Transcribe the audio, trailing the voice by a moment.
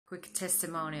quick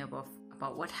testimony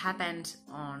about what happened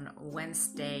on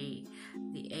Wednesday,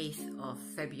 the 8th of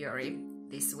February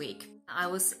this week. I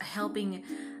was helping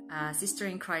a sister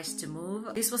in Christ to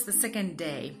move. This was the second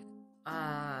day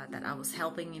that I was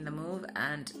helping in the move,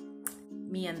 and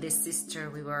me and this sister,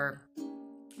 we were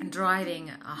driving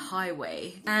a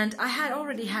highway, and I had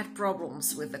already had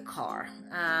problems with the car.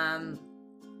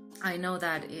 I know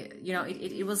that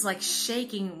it was like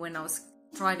shaking when I was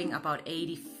driving about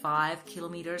 85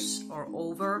 kilometers or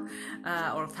over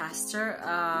or faster,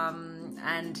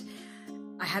 and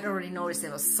I had already noticed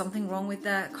there was something wrong with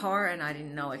the car, and I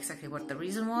didn't know exactly what the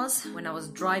reason was. When I was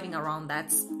driving around that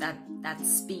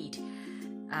speed,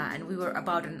 and we were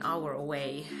about an hour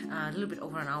away, a little bit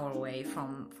over an hour away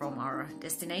from our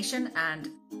destination, and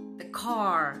the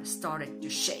car started to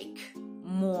shake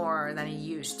more than it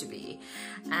used to be,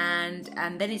 and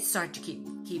then it started to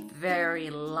keep very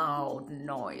loud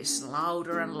noise,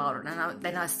 louder and louder. And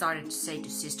then I started to say to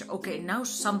sister, okay, now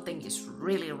something is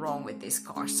really wrong with this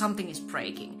car, something is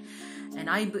breaking, and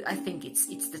I think it's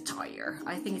the tire.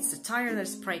 I think it's the tire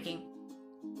that's breaking.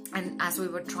 And as we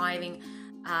were driving,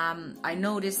 I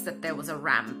noticed that there was a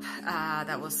ramp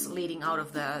that was leading out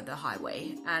of the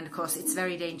highway, and of course it's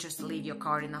very dangerous to leave your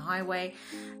car in the highway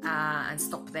and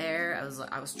stop there.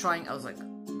 I was like,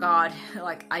 God,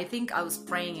 like I think I was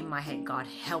praying in my head, God,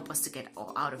 help us to get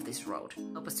out of this road,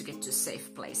 help us to get to a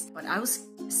safe place. But I was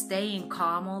staying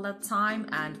calm all that time,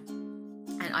 and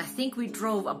I think we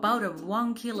drove about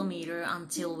 1 kilometer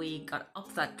until we got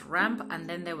up that ramp, and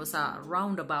then there was a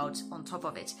roundabout on top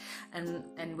of it. And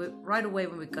right away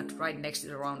when we got right next to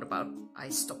the roundabout, I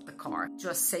stopped the car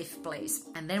to a safe place.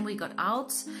 And then we got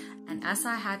out, and as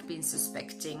I had been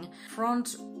suspecting,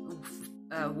 front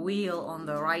wheel on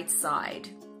the right side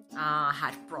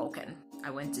had broken.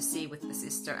 I went to see with the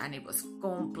sister, and it was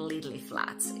completely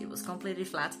flat. It was completely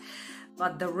flat.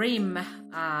 But the rim,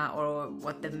 or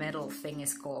what the metal thing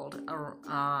is called,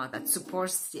 that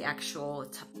supports the actual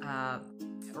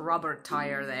rubber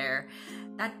tire there,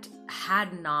 that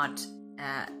had not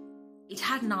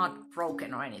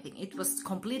broken or anything. It was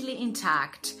completely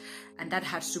intact, and that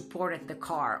had supported the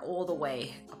car all the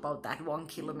way about that 1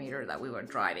 kilometer that we were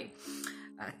driving.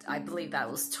 I believe that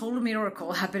was total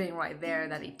miracle happening right there,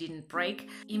 that it didn't break.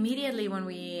 Immediately when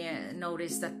we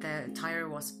noticed that the tire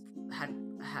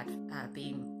had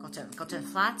been gotten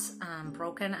flat,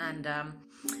 broken, and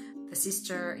the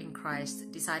sister in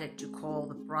Christ decided to call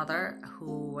the brother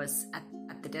who was at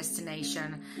the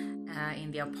destination in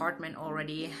the apartment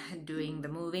already doing the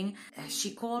moving.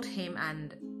 She called him,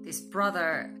 and this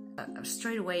brother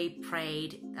straight away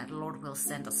prayed that the Lord will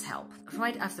send us help.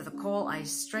 Right after the call, I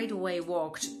straight away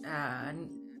walked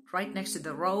right next to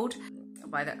the road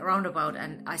by the roundabout,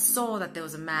 and I saw that there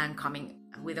was a man coming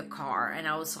with a car, and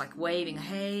I was like waving,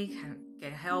 hey, can I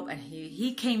get help? And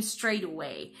he came straight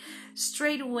away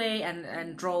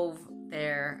and drove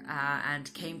there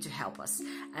and came to help us.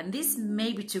 And this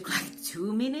maybe took like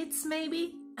 2 minutes,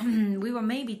 maybe. We were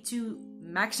maybe 2,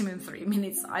 maximum 3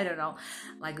 minutes, I don't know,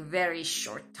 like very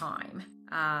short time,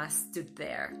 stood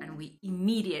there, and we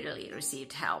immediately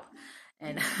received help.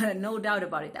 And no doubt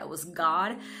about it, that was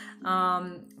God.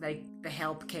 Like the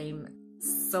help came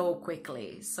so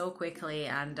quickly,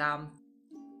 and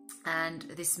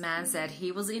this man said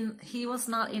he was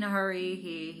not in a hurry.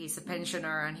 He's a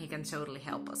pensioner, and he can totally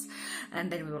help us. And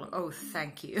then we were like, oh,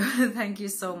 thank you. Thank you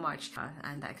so much.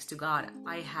 And thanks to God,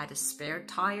 I had a spare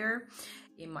tire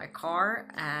in my car,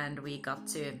 and we got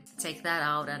to take that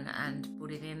out and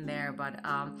put it in there. But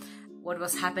what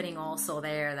was happening also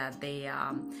there, that they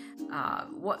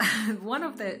one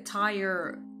of the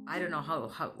tire, I don't know how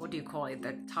what do you call it,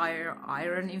 the tire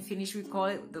iron in Finnish we call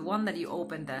it, the one that you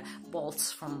open the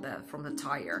bolts from the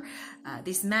tire.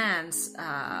 This man's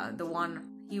the one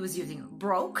he was using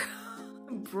broke,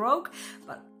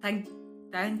 but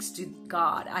thanks to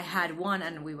God, I had one,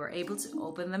 and we were able to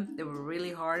open them. They were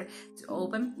really hard to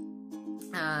open,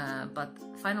 but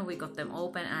finally we got them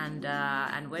open.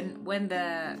 And when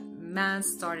the man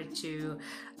started to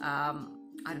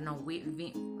I don't know,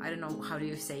 I don't know how do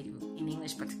you say it in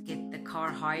English, but get the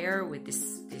car higher with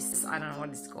this I don't know what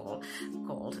it's called,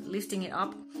 lifting it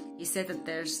up. He said that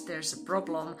there's a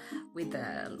problem with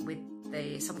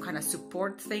some kind of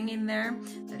support thing in there,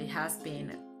 that it has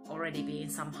already been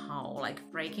somehow like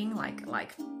breaking,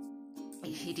 like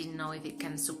he didn't know if it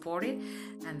can support it.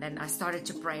 And then I started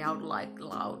to pray out like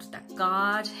loud that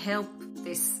God help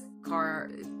this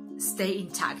car stay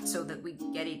intact so that we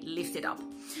get it lifted up.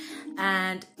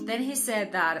 And then he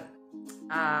said that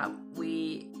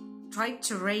we tried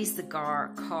to raise the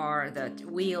car, the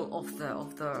wheel of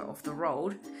the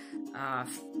road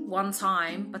one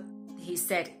time, but he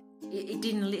said it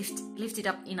didn't lift it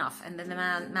up enough. And then the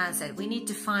man said, we need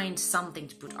to find something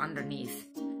to put underneath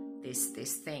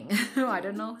this thing. I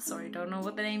don't know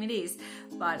what the name it is,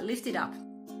 but lift it up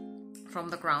from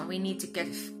the ground. We need to get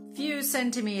a few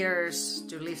centimeters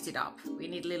to lift it up. We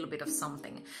need a little bit of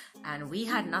something. And we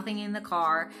had nothing in the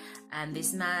car, and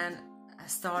this man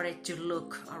started to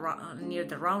look around near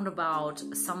the roundabout,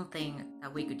 something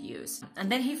that we could use. And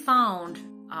then he found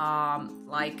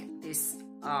like this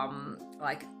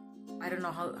like, I don't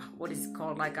know what is it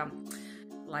called,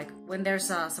 like when there's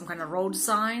some kind of road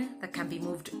sign that can be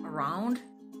moved around.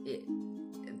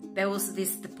 There was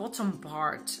the bottom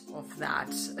part of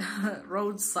that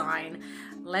road sign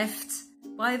left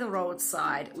by the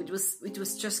roadside, which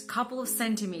was just a couple of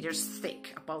centimeters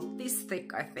thick, about this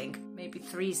thick, I think, maybe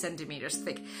 3 centimeters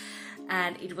thick,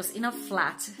 and it was enough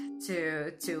flat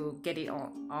to get it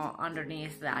on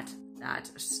underneath that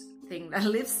thing that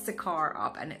lifts the car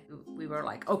up. And we were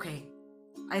like, okay,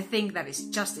 I think that is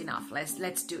just enough.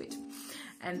 Let's do it.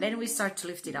 And then we start to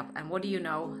lift it up, and what do you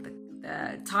know?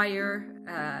 The tire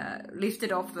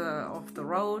lifted off the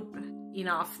road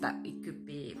enough that it could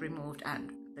be removed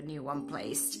and the new one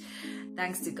placed.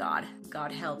 Thanks to God.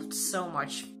 God helped so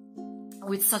much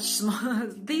with such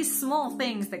these small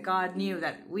things that God knew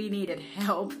that we needed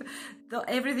help.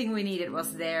 Everything we needed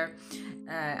was there.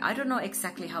 I don't know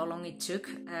exactly how long it took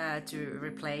to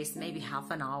replace, maybe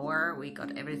half an hour. We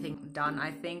got everything done,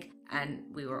 I think, and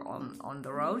we were on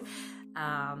the road.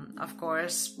 Of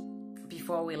course,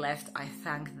 before we left, I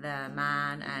thanked the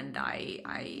man, and I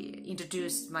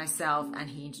introduced myself, and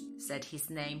he said his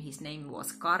name. His name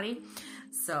was Kari.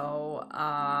 So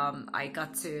I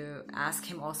got to ask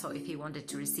him also if he wanted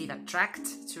to receive a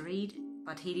tract to read,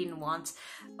 but he didn't want.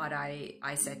 But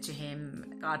I said to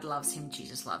him, God loves him,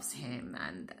 Jesus loves him,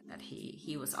 and that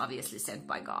he was obviously sent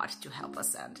by God to help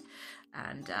us,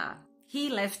 and he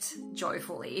left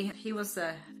joyfully. He was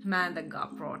a man that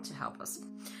God brought to help us.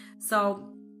 So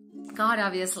God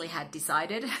obviously had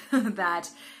decided that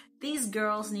these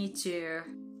girls need to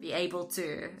be able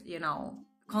to,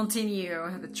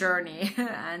 continue the journey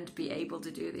and be able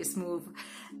to do this move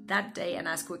that day and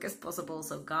as quick as possible.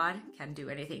 So God can do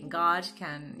anything. God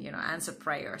can, answer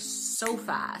prayers so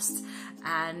fast,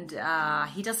 and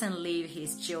he doesn't leave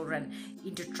his children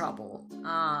into trouble.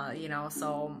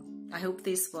 So I hope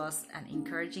this was an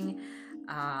encouraging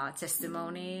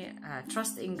testimony.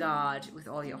 Trust in God with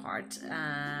all your heart,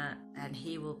 and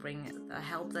he will bring the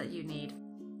help that you need.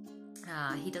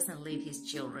 He doesn't leave his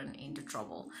children into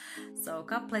trouble. So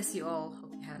God bless you all.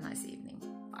 Hope you have a nice evening.